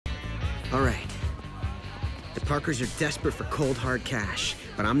All right. The Parkers are desperate for cold, hard cash,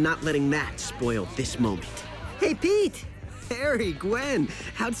 but I'm not letting that spoil this moment. Hey, Pete! Harry, Gwen,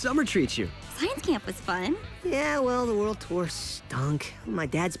 how'd summer treat you? Science camp was fun. Yeah, well, the world tour stunk. My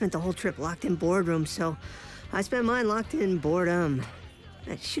dad spent the whole trip locked in boardrooms, so I spent mine locked in boredom.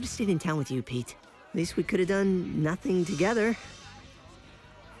 I should have stayed in town with you, Pete. At least we could have done nothing together.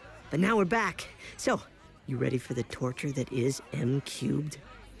 But now we're back. So, you ready for the torture that is M-cubed?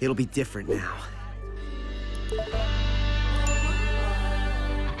 It'll be different now.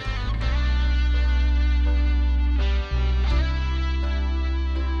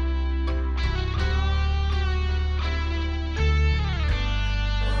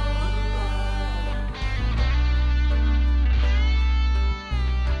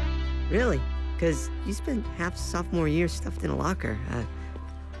 Really? Because you spent half sophomore year stuffed in a locker.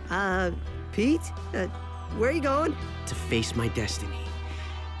 Pete? Where are you going? To face my destiny.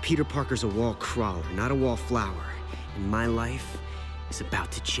 Peter Parker's a wall crawler, not a wallflower. And my life is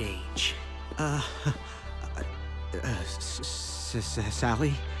about to change.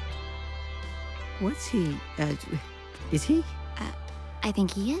 Sally? What's he, is he? I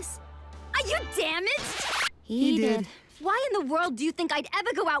think he is. Are you damaged? He did. Why in the world do you think I'd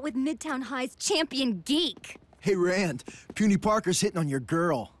ever go out with Midtown High's champion geek? Hey, Rand, Puny Parker's hitting on your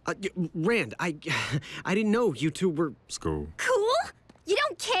girl. Rand, I didn't know you two were... School. Cool? You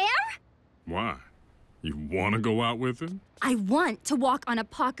don't care? Why? You want to go out with him? I want to walk on a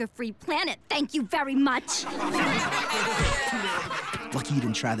Parker-free planet, thank you very much. Lucky you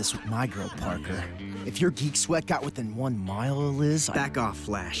didn't try this with my girl, Parker. If your geek sweat got within 1 mile of Liz, Back off,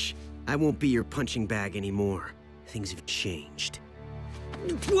 Flash. I won't be your punching bag anymore. Things have changed.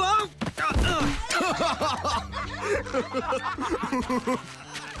 Whoa!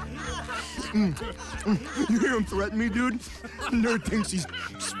 You hear him threaten me, dude? Nerd thinks he's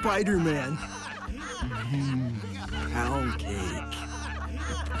Spider-Man. Pound cake.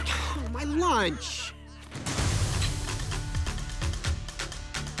 My lunch!